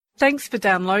Thanks for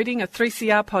downloading a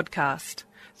 3CR podcast.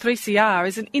 3CR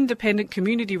is an independent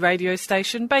community radio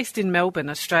station based in Melbourne,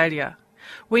 Australia.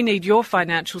 We need your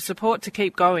financial support to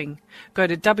keep going. Go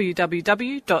to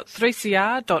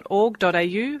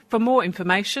www.3cr.org.au for more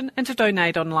information and to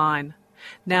donate online.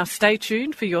 Now stay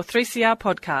tuned for your 3CR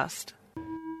podcast.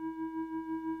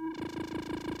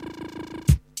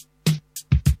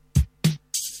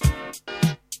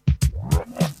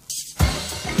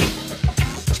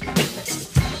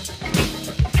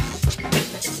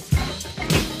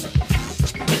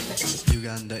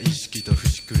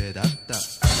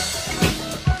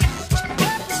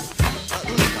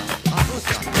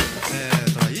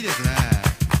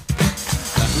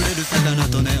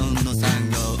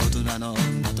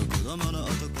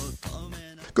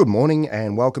 Good morning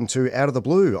and welcome to Out of the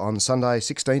Blue on Sunday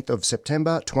 16th of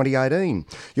September 2018.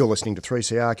 You're listening to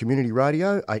 3CR Community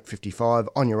Radio, 855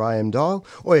 on your AM dial,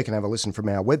 or you can have a listen from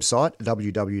our website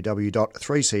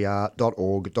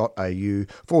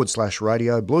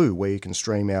www.3cr.org.au/Radio Blue, where you can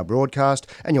stream our broadcast,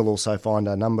 and you'll also find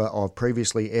a number of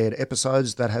previously aired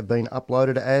episodes that have been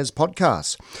uploaded as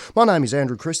podcasts. My name is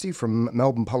Andrew Christie from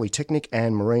Melbourne Polytechnic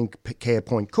and Marine Care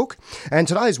Point Cook, and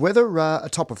today's weather, a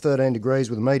top of 13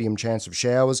 degrees with a medium chance of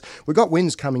showers. We've got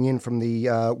winds coming in from the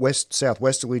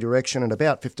west-southwesterly direction at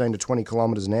about 15 to 20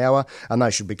 kilometres an hour, and they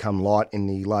should become light in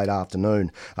the late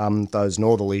afternoon. Those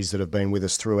northerlies that have been with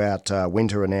us throughout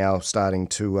winter are now starting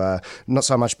to not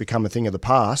so much become a thing of the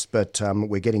past, but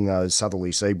we're getting those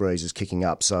southerly sea breezes kicking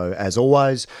up. So, as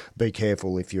always, be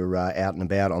careful if you're out and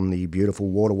about on the beautiful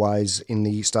waterways in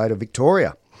the state of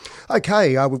Victoria.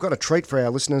 Okay, we've got a treat for our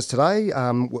listeners today.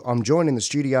 I'm joined in the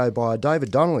studio by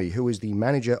David Donnelly, who is the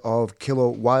manager of Killer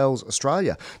Whales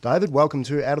Australia. David, welcome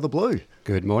to Out of the Blue.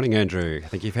 Good morning, Andrew.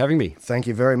 Thank you for having me. Thank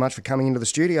you very much for coming into the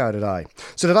studio today.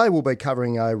 So today we'll be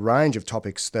covering a range of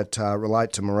topics that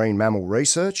relate to marine mammal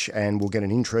research, and we'll get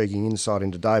an intriguing insight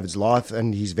into David's life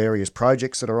and his various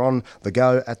projects that are on the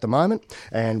go at the moment.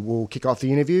 And we'll kick off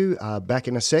the interview back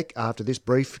in a sec after this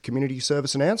brief community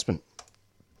service announcement.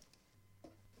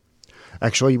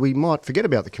 Actually, we might forget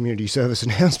about the community service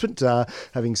announcement,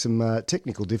 having some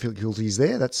technical difficulties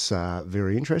there. That's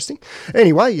very interesting.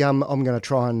 Anyway, I'm going to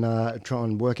try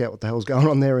and work out what the hell's going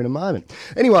on there in a moment.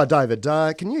 Anyway, David,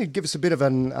 can you give us a bit of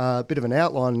an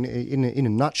outline in a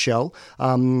nutshell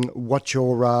what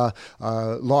your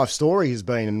life story has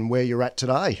been and where you're at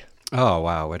today? Oh,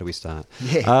 wow. Where do we start?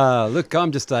 Yeah. Look,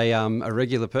 I'm just a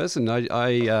regular person.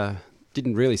 I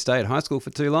didn't really stay at high school for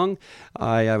too long.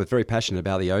 I was very passionate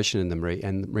about the ocean and the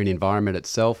marine environment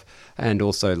itself, and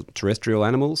also terrestrial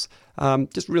animals.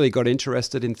 Just really got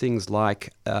interested in things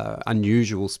like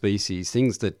unusual species,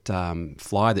 things that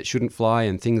fly that shouldn't fly,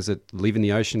 and things that live in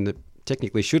the ocean that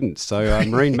technically shouldn't. So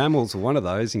marine mammals are one of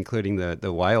those, including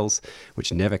the whales,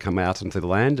 which never come out onto the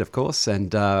land, of course,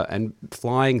 and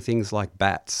flying things like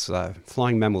bats.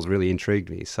 Flying mammals really intrigued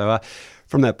me. So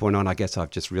from that point on, I guess I've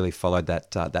just really followed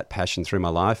that passion through my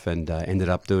life, and ended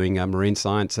up doing marine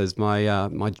science as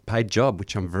my paid job,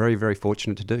 which I'm very, very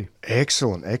fortunate to do.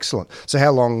 Excellent, excellent. So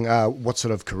how long, what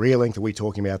sort of career length are we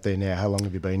talking about there now? How long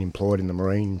have you been employed in the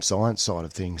marine science side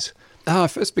of things? I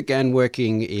first began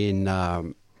working in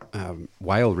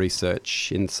whale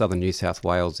research in southern New South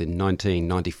Wales in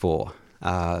 1994.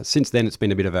 Since then, it's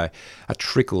been a bit of a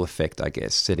trickle effect, I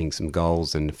guess, setting some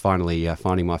goals and finally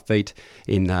finding my feet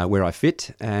in where I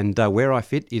fit. And where I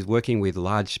fit is working with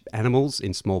large animals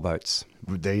in small boats.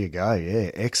 There you go.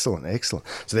 Yeah, excellent, excellent.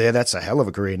 So that's a hell of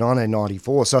a career,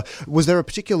 1994. So was there a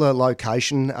particular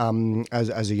location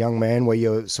as a young man where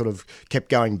you sort of kept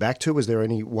going back to? Was there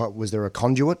a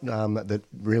conduit that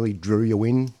really drew you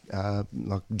in,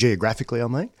 like geographically, I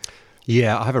mean?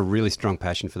 Yeah, I have a really strong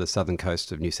passion for the southern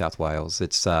coast of New South Wales.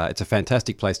 It's a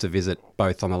fantastic place to visit,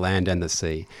 both on the land and the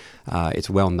sea. It's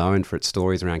well known for its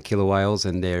stories around killer whales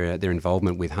and their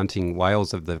involvement with hunting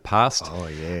whales of the past. Oh,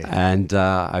 yeah. And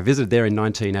I visited there in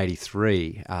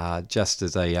 1983, just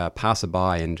as a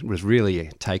passerby, and was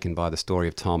really taken by the story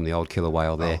of Tom, the old killer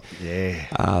whale there. Oh,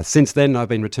 yeah. Since then, I've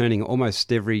been returning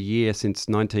almost every year since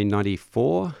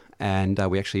 1994. And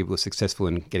we actually were successful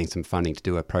in getting some funding to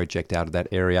do a project out of that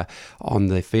area on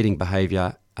the feeding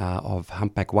behaviour of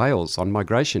humpback whales on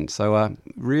migration. So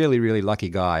really, really lucky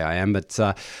guy I am, but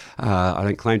I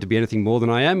don't claim to be anything more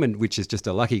than I am, and which is just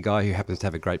a lucky guy who happens to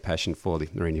have a great passion for the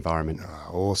marine environment.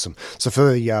 Oh, awesome. So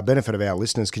for the benefit of our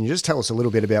listeners, can you just tell us a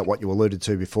little bit about what you alluded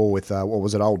to before with, what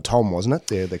was it, Old Tom, wasn't it?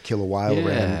 The killer whale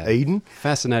around Eden?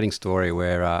 Fascinating story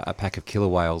where a pack of killer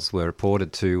whales were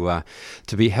reported to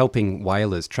be helping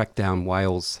whalers track down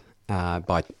whales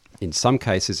by in some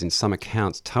cases, in some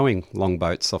accounts, towing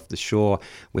longboats off the shore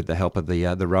with the help of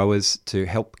the rowers to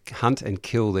help hunt and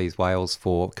kill these whales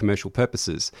for commercial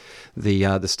purposes.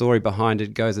 The story behind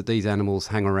it goes that these animals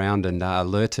hang around and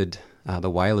alerted the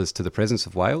whalers to the presence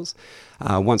of whales.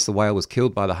 Once the whale was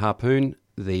killed by the harpoon,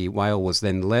 the whale was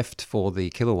then left for the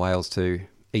killer whales to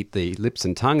eat the lips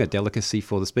and tongue, a delicacy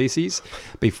for the species,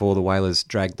 before the whalers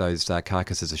dragged those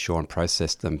carcasses ashore and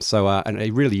processed them. So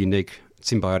a really unique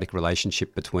symbiotic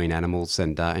relationship between animals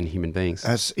and human beings.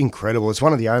 That's incredible. It's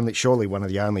surely one of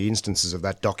the only instances of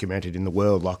that documented in the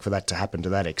world, like for that to happen to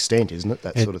that extent, isn't it?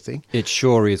 That sort of thing. It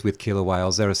sure is with killer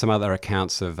whales. There are some other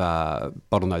accounts of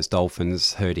bottlenose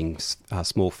dolphins herding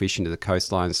small fish into the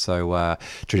coastlines. So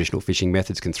traditional fishing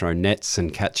methods can throw nets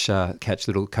and catch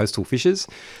little coastal fishes.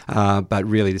 But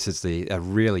really, this is a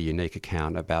really unique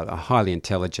account about a highly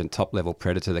intelligent top-level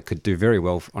predator that could do very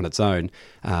well on its own,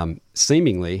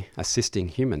 seemingly assisting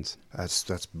humans.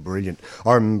 That's brilliant.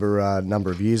 I remember a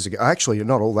number of years ago, actually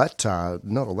not all that,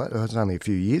 it was only a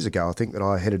few years ago, I think, that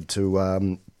I headed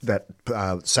to that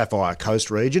Sapphire Coast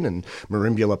region and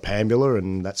Merimbula, Pambula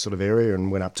and that sort of area,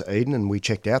 and went up to Eden, and we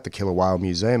checked out the Killer Whale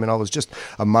Museum, and I was just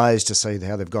amazed to see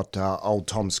how they've got old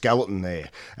Tom Skeleton there,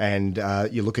 and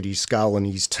you look at his skull and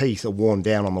his teeth are worn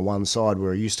down on the one side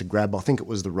where he used to grab, I think it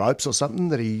was the ropes or something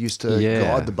that he used to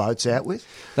guide the boats out with.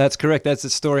 That's correct. That's the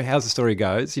story. How's the story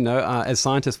goes? As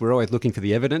scientists, we're always looking for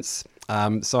the evidence.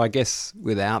 So I guess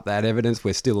without that evidence,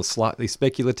 we're still slightly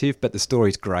speculative, but the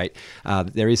story's great.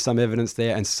 There is some evidence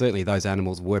there, and certainly those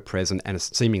animals were present and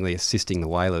seemingly assisting the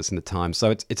whalers in the time.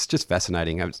 So it's just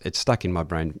fascinating. It's stuck in my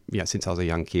brain since I was a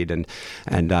young kid, and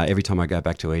every time I go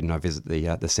back to Eden, I visit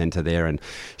the centre there and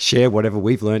share whatever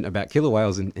we've learned about killer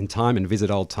whales in time and visit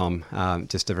old Tom.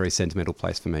 Just a very sentimental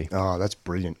place for me. Oh, that's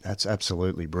brilliant. That's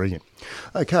absolutely brilliant.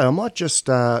 Okay, I might just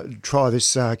try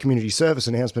this community service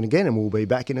announcement again, and we'll be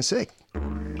back in a sec.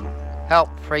 Help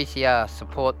 3CR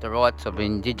support the rights of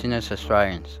Indigenous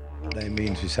Australians. They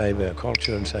mean to save our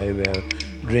culture and save our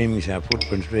dreams, our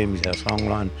footprints, dreams, our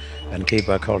songline, and keep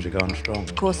our culture going strong.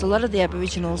 Of course, a lot of the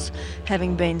Aboriginals,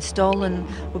 having been stolen,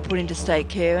 were put into state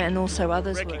care, and also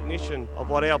others recognition of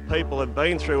what our people have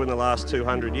been through in the last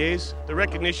 200 years, the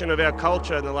recognition of our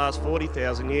culture in the last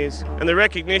 40,000 years, and the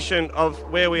recognition of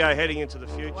where we are heading into the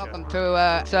future. Welcome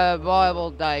to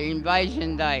Survival Day,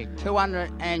 Invasion Day.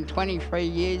 223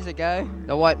 years ago,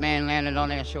 the white man landed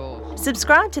on our shores.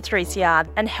 Subscribe to 3CR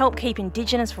and help keep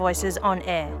Indigenous voices on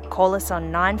air. Call us on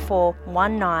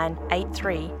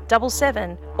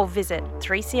 94198377 or visit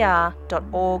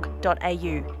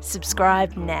 3cr.org.au.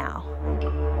 Subscribe now.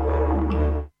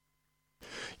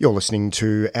 You're listening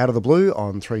to Out of the Blue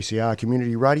on 3CR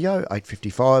Community Radio,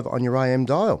 855 on your AM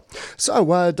dial.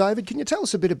 So, David, can you tell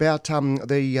us a bit about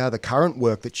the current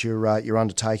work that you're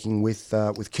undertaking with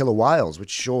killer whales,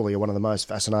 which surely are one of the most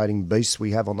fascinating beasts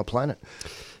we have on the planet?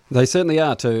 They certainly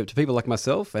are. To people like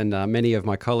myself and many of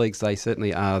my colleagues, they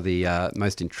certainly are the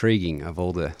most intriguing of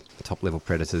all the top-level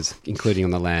predators, including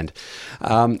on the land.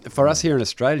 For us here in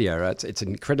Australia, it's an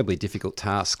incredibly difficult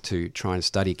task to try and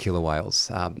study killer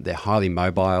whales. They're highly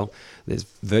mobile. There's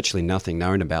virtually nothing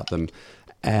known about them.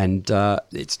 And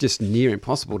it's just near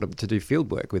impossible to do field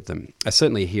work with them.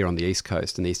 Certainly here on the east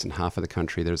coast, in the eastern half of the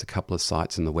country, there's a couple of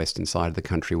sites in the western side of the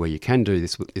country where you can do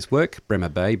this work, Bremer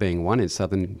Bay being one in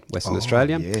southern Western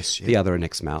Australia, the other in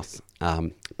Exmouth.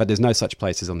 But there's no such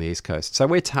places on the east coast. So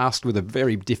we're tasked with a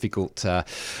very difficult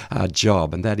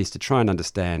job, and that is to try and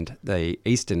understand the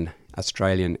eastern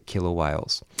Australian killer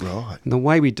whales. Right. And the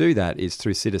way we do that is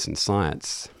through citizen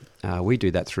science. We do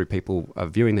that through people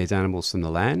viewing these animals from the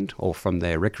land or from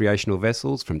their recreational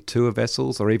vessels, from tour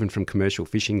vessels, or even from commercial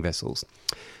fishing vessels.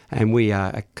 And we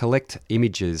collect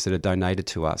images that are donated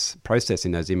to us,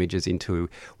 processing those images into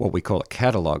what we call a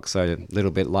catalogue. So a little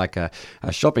bit like a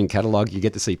shopping catalogue, you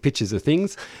get to see pictures of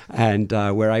things, and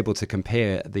we're able to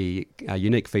compare the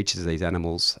unique features of these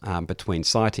animals between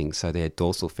sightings. So their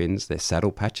dorsal fins, their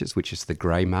saddle patches, which is the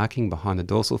grey marking behind the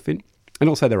dorsal fin, and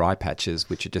also their eye patches,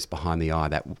 which are just behind the eye,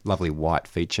 that lovely white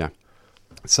feature.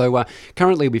 So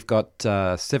currently we've got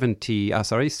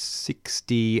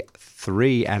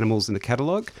 63 animals in the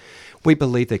catalogue. We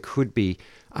believe there could be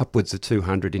upwards of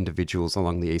 200 individuals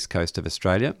along the east coast of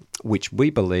Australia, which we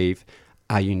believe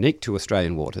are unique to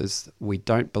Australian waters. We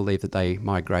don't believe that they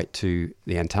migrate to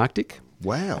the Antarctic.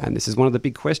 Wow. And this is one of the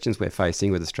big questions we're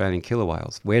facing with Australian killer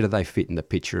whales. Where do they fit in the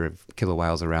picture of killer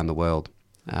whales around the world?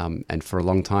 And for a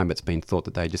long time, it's been thought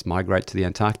that they just migrate to the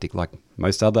Antarctic, like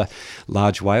most other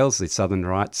large whales, the southern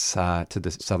rights to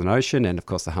the Southern Ocean, and of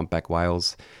course the humpback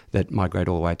whales that migrate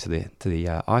all the way to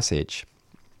the ice edge.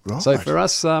 Right. So for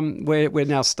us, we're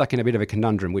now stuck in a bit of a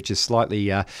conundrum, which is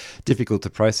slightly difficult to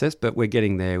process, but we're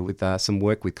getting there with some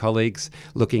work with colleagues,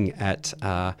 looking at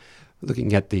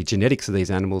the genetics of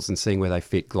these animals and seeing where they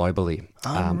fit globally.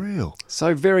 Unreal.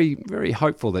 So very, very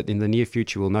hopeful that in the near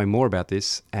future we'll know more about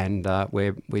this, and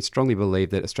we strongly believe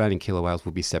that Australian killer whales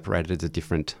will be separated as a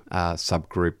different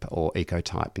subgroup or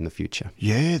ecotype in the future.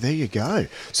 Yeah, there you go.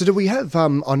 So do we have,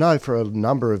 I know for a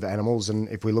number of animals, and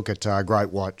if we look at great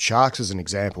white sharks as an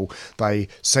example, they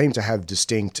seem to have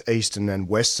distinct eastern and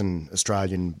western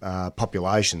Australian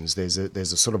populations. There's a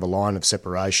sort of a line of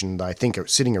separation, they think,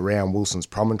 sitting around Wilson's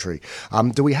Promontory.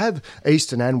 Do we have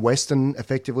eastern and western,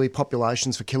 effectively, populations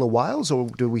for killer whales, or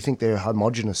do we think they're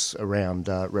homogenous around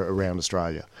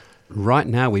Australia? Right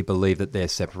now, we believe that they're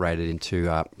separated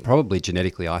into probably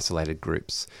genetically isolated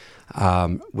groups.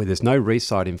 Where there's no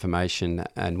resite information,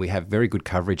 and we have very good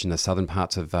coverage in the southern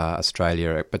parts of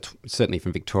Australia, but certainly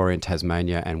from Victoria and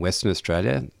Tasmania and Western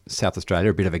Australia. South Australia,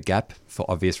 a bit of a gap for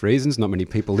obvious reasons. Not many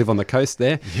people live on the coast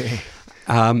there. Yeah.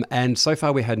 And so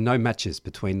far we had no matches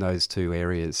between those two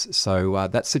areas. So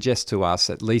that suggests to us,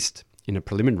 at least in a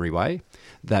preliminary way,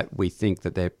 that we think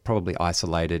that they're probably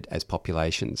isolated as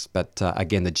populations. But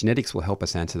again, the genetics will help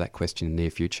us answer that question in the near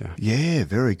future. Yeah,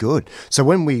 very good. So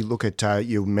when we look at,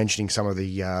 you mentioning some of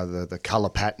the colour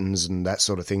patterns and that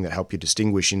sort of thing that help you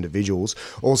distinguish individuals,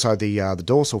 also the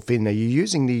dorsal fin, are you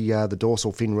using the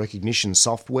dorsal fin recognition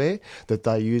software that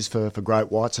they use for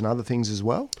great whites and other things as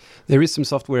well? There is some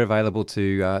software available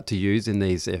to use in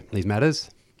these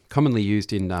matters, commonly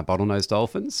used in bottlenose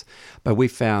dolphins, but we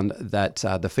found that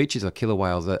the features of killer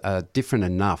whales are different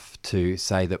enough to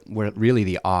say that really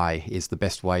the eye is the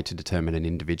best way to determine an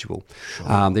individual.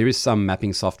 Sure. There is some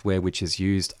mapping software which is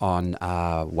used on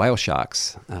whale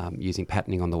sharks, using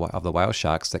patterning of the whale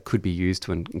sharks that could be used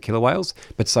in killer whales,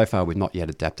 but so far we've not yet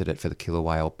adapted it for the killer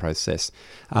whale process.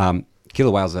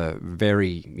 Killer whales are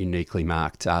very uniquely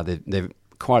marked. They're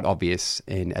quite obvious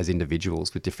as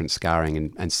individuals with different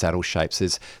scarring and saddle shapes.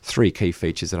 There's three key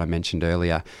features that I mentioned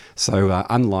earlier. So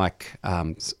unlike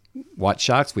white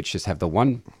sharks, which just have the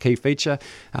one key feature,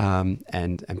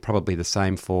 and probably the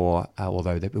same for,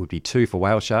 although there would be two for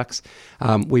whale sharks,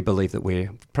 we believe that we're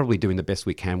probably doing the best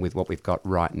we can with what we've got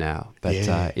right now.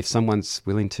 But if someone's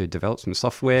willing to develop some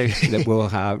software that will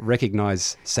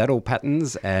recognise saddle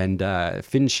patterns and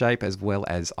fin shape as well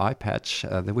as eye patch,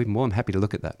 then we're more than happy to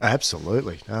look at that.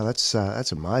 Absolutely. No, that's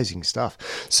amazing stuff.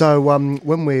 So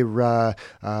when we're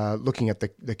looking at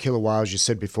the killer whales, you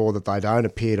said before that they don't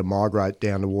appear to migrate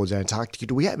down towards Antarctica.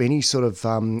 Do we have any sort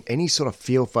of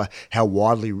feel for how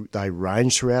widely they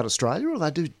range throughout Australia, or they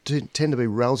do tend to be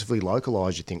relatively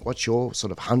localised, you think? What's your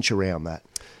sort of hunch around that?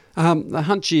 The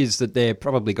hunch is that they've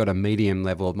probably got a medium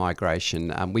level of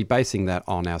migration. We're basing that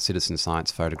on our citizen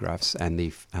science photographs and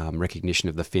the recognition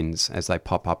of the fins as they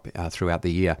pop up throughout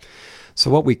the year.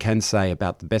 So what we can say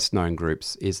about the best known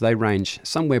groups is they range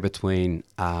somewhere between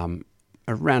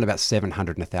around about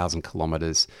 700 and 1,000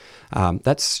 kilometres.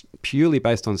 That's purely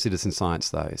based on citizen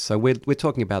science, though. So we're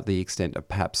talking about the extent of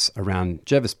perhaps around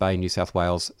Jervis Bay, New South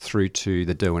Wales, through to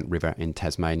the Derwent River in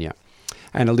Tasmania,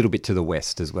 and a little bit to the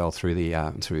west as well through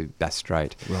Bass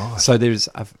Strait. Right. So there's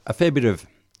a fair bit of,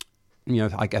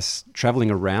 I guess,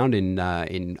 travelling around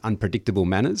in unpredictable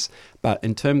manners. But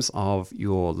in terms of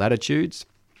your latitudes,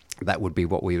 that would be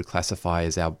what we would classify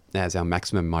as our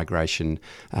maximum migration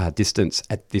distance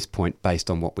at this point, based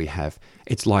on what we have.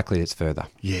 It's likely it's further.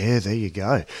 Yeah, there you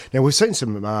go. Now, we've seen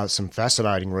some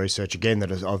fascinating research, again,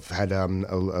 that I've had a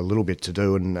little bit to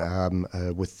do, and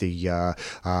with the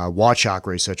white shark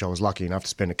research, I was lucky enough to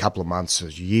spend a couple of months,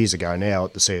 years ago now,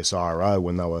 at the CSIRO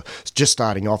when they were just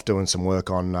starting off doing some work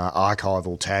on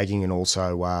archival tagging and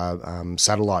also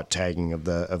satellite tagging of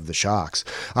the sharks.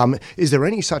 Is there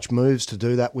any such moves to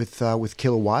do that with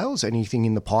killer whales? Anything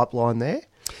in the pipeline there?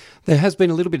 There has been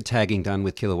a little bit of tagging done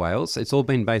with killer whales. It's all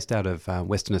been based out of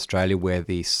Western Australia, where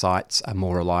the sites are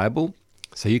more reliable.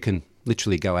 So you can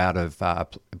literally go out of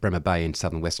Bremer Bay in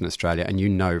southern Western Australia and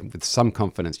with some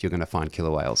confidence you're going to find killer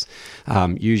whales.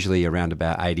 Usually around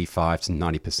about 85 to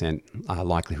 90%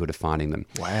 likelihood of finding them.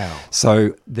 Wow.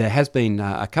 So there has been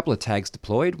a couple of tags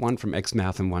deployed, one from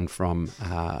Exmouth and one from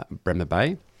Bremer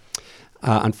Bay.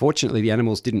 Unfortunately, the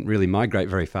animals didn't really migrate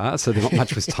very far, so not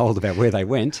much was told about where they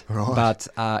went. Right.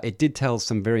 But it did tell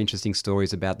some very interesting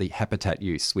stories about the habitat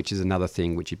use, which is another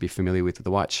thing which you'd be familiar with the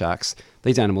white sharks.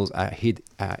 These animals are hid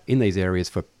in these areas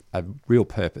for a real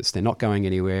purpose. They're not going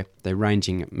anywhere. They're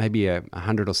ranging maybe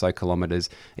 100 or so kilometres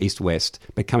east-west,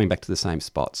 but coming back to the same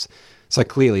spots. So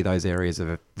clearly those areas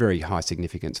are of very high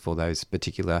significance for those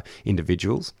particular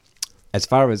individuals. As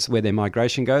far as where their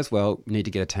migration goes, well, we need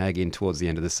to get a tag in towards the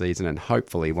end of the season, and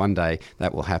hopefully one day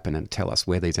that will happen and tell us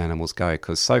where these animals go,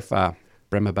 because so far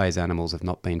Bremer Bay's animals have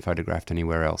not been photographed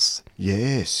anywhere else.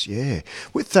 Yes, yeah.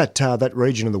 With that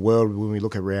region of the world, when we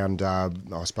look around, I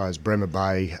suppose, Bremer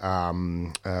Bay,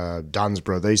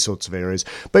 Dunsborough, these sorts of areas,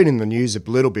 been in the news a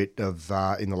little bit of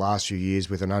in the last few years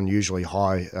with an unusually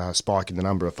high spike in the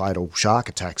number of fatal shark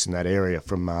attacks in that area,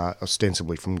 from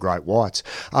ostensibly from great whites.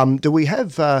 Do we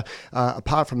have,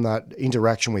 apart from that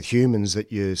interaction with humans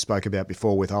that you spoke about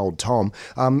before with Old Tom,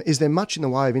 is there much in the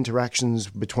way of interactions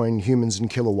between humans and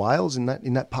killer whales in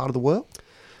that part of the world?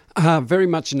 Very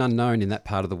much an unknown in that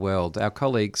part of the world. Our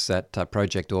colleagues at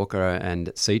Project Orca and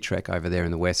SeaTrek over there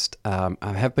in the West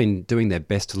have been doing their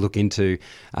best to look into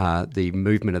the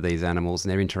movement of these animals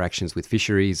and their interactions with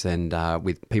fisheries and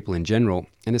with people in general.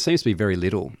 And there seems to be very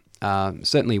little.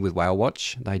 Certainly with Whale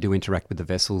Watch, they do interact with the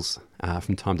vessels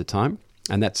from time to time.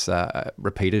 And that's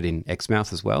repeated in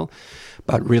Exmouth as well.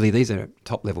 But really, these are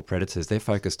top-level predators. They're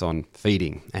focused on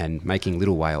feeding and making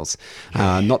little whales,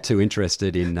 not too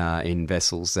interested in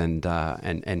vessels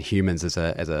and humans as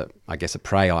a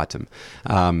prey item.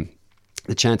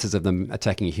 The chances of them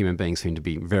attacking a human being seem to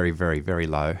be very, very, very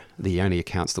low. The only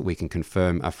accounts that we can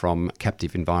confirm are from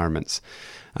captive environments.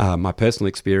 My personal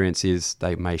experience is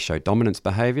they may show dominance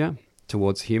behaviour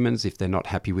towards humans if they're not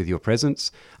happy with your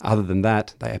presence. Other than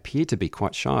that, they appear to be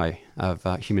quite shy of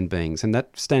human beings, and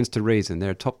that stands to reason.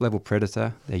 They're a top-level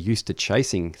predator. They're used to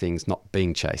chasing things, not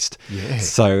being chased. Yeah.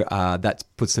 So that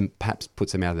perhaps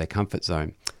puts them out of their comfort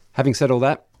zone. Having said all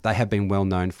that, they have been well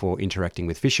known for interacting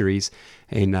with fisheries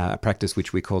in a practice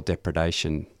which we call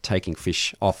depredation, taking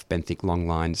fish off benthic long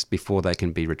lines before they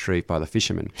can be retrieved by the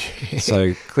fishermen.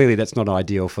 So clearly that's not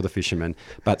ideal for the fishermen,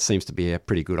 but seems to be a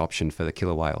pretty good option for the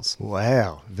killer whales.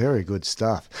 Wow, very good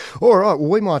stuff. All right, well,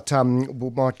 we might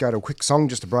go to a quick song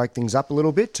just to break things up a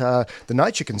little bit. The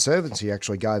Nature Conservancy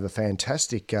actually gave a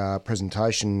fantastic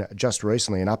presentation just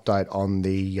recently, an update on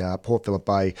the Port Phillip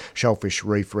Bay Shellfish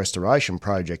Reef Restoration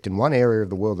Project. And one area of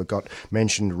the world that got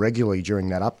mentioned regularly during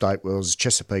that update was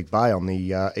Chesapeake Bay on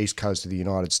the east coast of the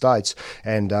United States.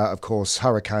 And, of course,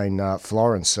 Hurricane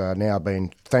Florence now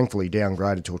been thankfully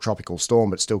downgraded to a tropical storm,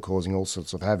 but still causing all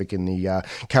sorts of havoc in the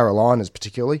Carolinas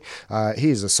particularly.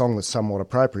 Here's a song that's somewhat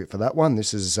appropriate for that one.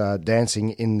 This is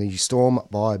Dancing in the Storm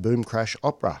by Boom Crash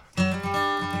Opera.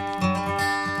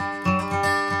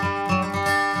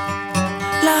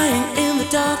 Lying in the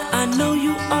dark, I know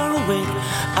you are awake.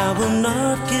 I will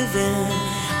not give in,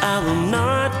 I will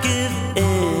not give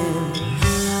in.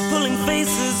 Pulling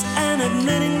faces and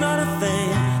admitting not a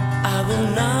thing. I will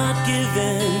not give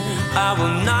in, I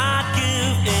will not give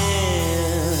in.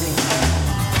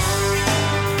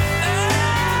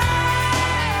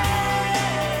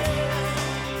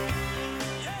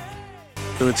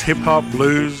 So it's hip-hop,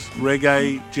 blues,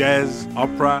 reggae, jazz,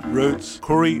 opera, roots,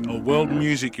 curry or world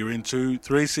music you're into,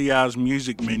 3CR's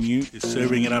music menu is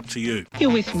serving it up to you. You're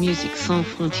with Music Sans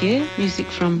Frontières, music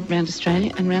from around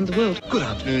Australia and around the world. Good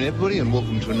afternoon, everybody, and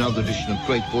welcome to another edition of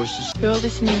Great Voices. You're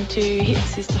listening to Hit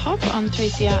Sister Hop on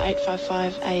 3CR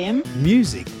 855 AM.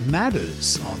 Music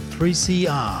matters on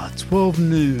 3CR, 12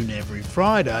 noon every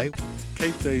Friday.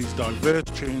 Keep these diverse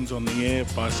tunes on the air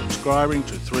by subscribing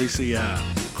to 3CR.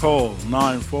 Call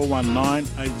 9419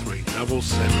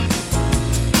 8377.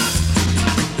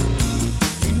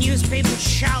 The newspapers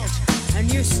shout, a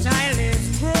new style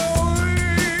is growing.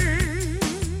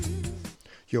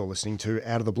 You're listening to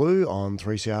Out of the Blue on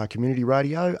 3CR Community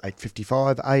Radio,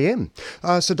 8:55 AM.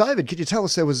 So, David, could you tell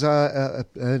us there was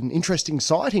an interesting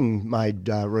sighting made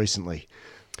recently?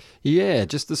 Yeah,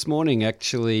 just this morning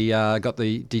actually got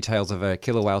the details of a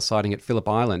killer whale sighting at Phillip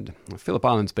Island. Phillip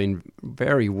Island's been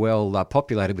very well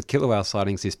populated with killer whale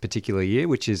sightings this particular year,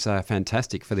 which is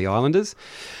fantastic for the islanders.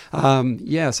 So an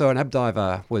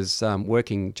abdiver was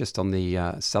working just on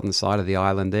the southern side of the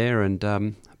island there, and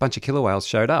a bunch of killer whales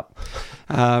showed up.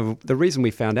 The reason we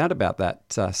found out about that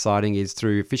sighting is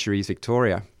through Fisheries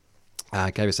Victoria.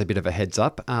 Gave us a bit of a heads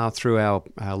up through our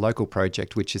local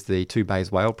project, which is the Two Bays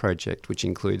Whale Project, which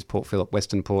includes Port Phillip,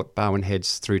 Western Port, Barwon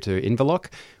Heads through to Inverloch,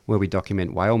 where we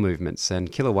document whale movements.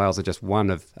 And killer whales are just one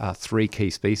of three key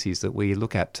species that we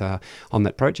look at on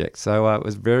that project. So it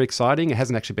was very exciting. It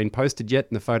hasn't actually been posted yet,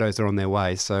 and the photos are on their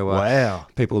way. So wow.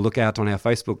 People look out on our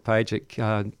Facebook page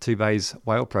at Two Bays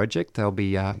Whale Project. They'll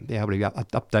be able to be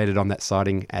updated on that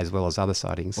sighting as well as other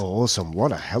sightings. Awesome.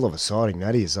 What a hell of a sighting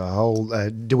that is.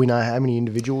 Do we know how many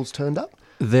individuals turned up?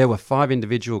 There were 5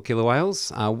 individual killer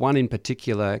whales. One in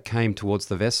particular came towards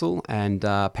the vessel and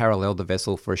paralleled the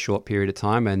vessel for a short period of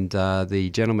time, and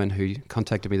the gentleman who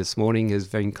contacted me this morning has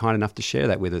been kind enough to share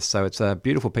that with us. So it's a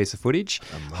beautiful piece of footage.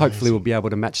 Amazing. Hopefully we'll be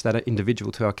able to match that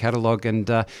individual to our catalogue, and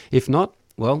if not,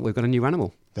 well, we've got a new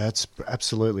animal. That's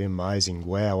absolutely amazing.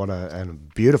 Wow, what a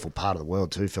beautiful part of the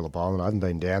world too, Phillip Island. I haven't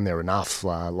been down there enough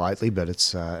lately, but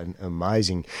it's an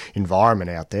amazing environment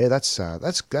out there. That's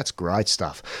great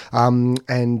stuff. Can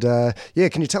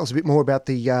you tell us a bit more about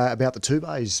the Two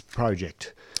Bays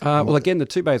project? Well, again, the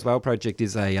Two Bays Whale Project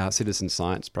is a citizen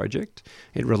science project.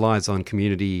 It relies on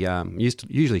community,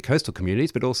 usually coastal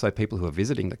communities, but also people who are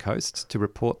visiting the coast to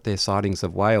report their sightings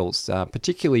of whales,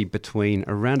 particularly between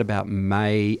around about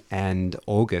May and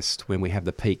August, when we have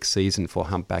the peak season for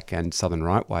humpback and southern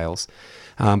right whales.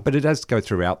 But it does go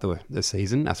throughout the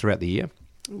season, throughout the year.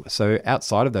 So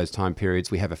outside of those time periods,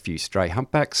 we have a few stray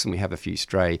humpbacks and we have a few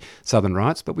stray southern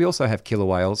rights, but we also have killer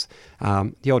whales,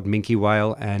 the odd minke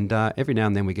whale, and every now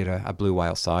and then we get a blue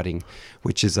whale sighting,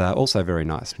 which is also very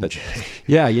nice. But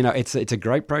yeah, it's a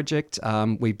great project.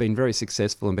 We've been very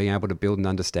successful in being able to build an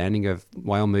understanding of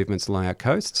whale movements along our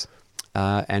coasts,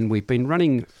 and we've been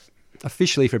running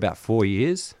officially for about 4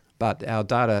 years. But our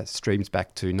data streams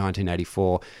back to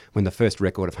 1984, when the first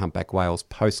record of humpback whales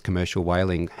post-commercial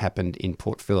whaling happened in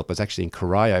Port Phillip. It was actually in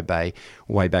Corio Bay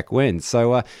way back when.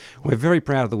 So we're very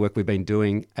proud of the work we've been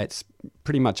doing. It's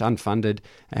pretty much unfunded,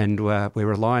 and we're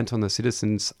reliant on the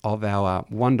citizens of our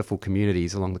wonderful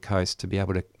communities along the coast to be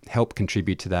able to help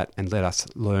contribute to that and let us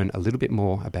learn a little bit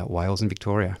more about whales in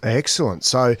Victoria. Excellent.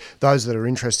 So those that are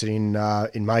interested in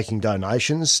making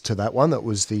donations to that one, that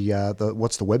was the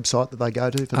what's the website that they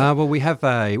go to for that? Well, we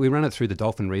run it through the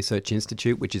Dolphin Research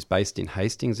Institute, which is based in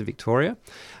Hastings, Victoria,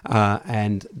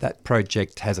 and that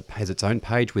project has its own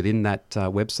page within that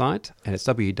website, and it's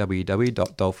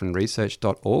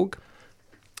www.dolphinresearch.org.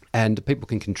 And people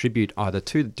can contribute either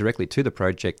directly to the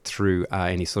project through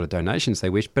any sort of donations they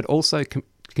wish, but also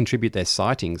contribute their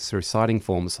sightings through sighting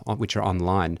forms which are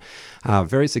online.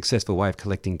 Very successful way of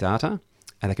collecting data.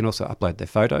 And they can also upload their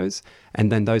photos.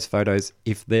 And then those photos,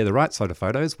 if they're the right sort of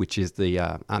photos, which is the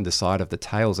underside of the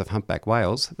tails of humpback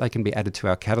whales, they can be added to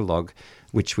our catalogue,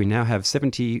 which we now have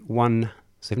 73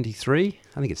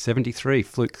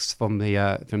 flukes from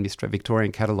the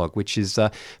Victorian catalogue, which is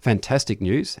fantastic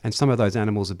news. And some of those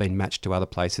animals have been matched to other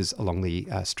places along the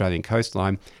Australian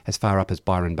coastline, as far up as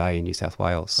Byron Bay in New South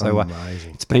Wales. So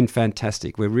it's been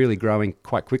fantastic. We're really growing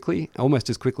quite quickly, almost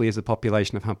as quickly as the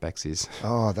population of humpbacks is.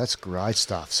 Oh, that's great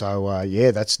stuff. So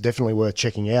that's definitely worth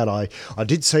checking out. I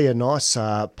did see a nice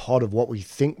pod of what we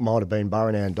think might have been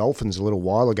Burrownound dolphins a little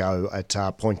while ago at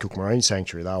Point Cook Marine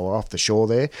Sanctuary. They were off the shore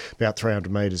there, about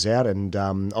 300 metres out, and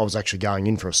I was actually going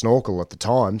in for a snorkel at the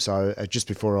time, so just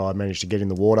before I managed to get in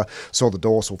the water, saw the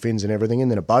dorsal fins and everything, and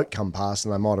then a boat come past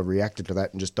and they might have reacted to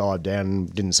that and just dived down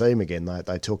and didn't see them again.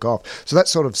 They took off. So that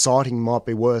sort of sighting might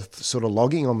be worth sort of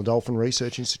logging on the Dolphin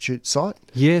Research Institute site?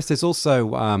 Yes, there's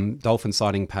also dolphin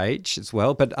sighting page as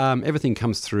well, but everything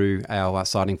comes through our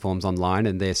sighting forms online,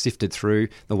 and they're sifted through.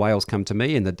 The whales come to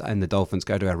me and the dolphins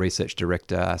go to our research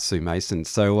director, Sue Mason.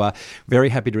 So very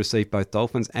happy to receive both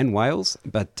dolphins and whales,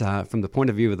 but from the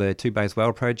point of view of the Two Bays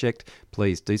Whale Project,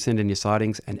 please do send in your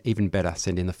sightings, and even better,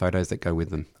 send in the photos that go with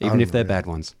them, even if they're bad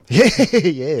ones.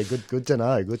 Yeah, good to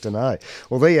know,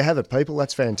 Well, there you have it, people.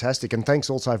 That's fantastic, and thanks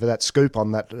also for that scoop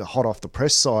on that hot off the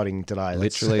press sighting today.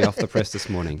 Literally off the press this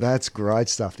morning. That's great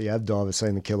stuff. The ab diver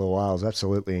seeing the killer whales,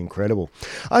 absolutely incredible.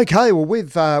 Okay, well,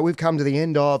 we've come to the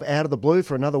end of Out of the Blue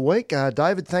for another week.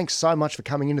 David, thanks so much for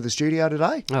coming into the studio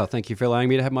today. Oh, thank you for allowing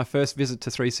me to have my first visit to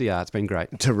 3CR. It's been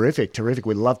great. Terrific.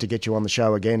 We'd love to get you on the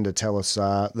show again to tell us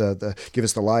give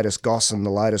us the latest goss and the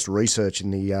latest research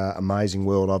in the amazing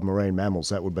world of marine mammals.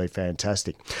 That would be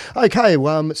fantastic. Okay,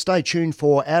 stay tuned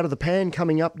for Out of the Pan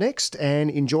coming up next, and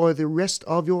enjoy the rest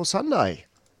of your Sunday.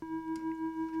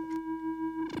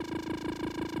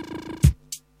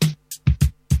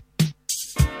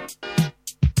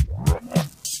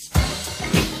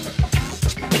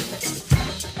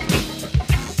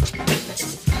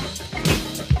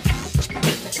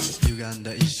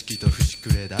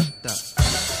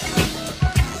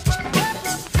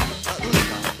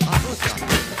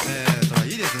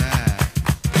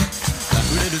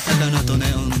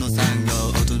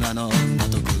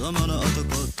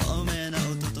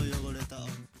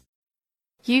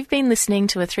 You've been listening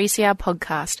to a 3CR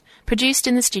podcast produced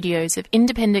in the studios of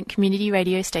independent community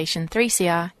radio station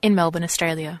 3CR in Melbourne,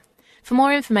 Australia. For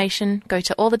more information, go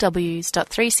to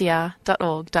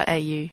allthews.3cr.org.au.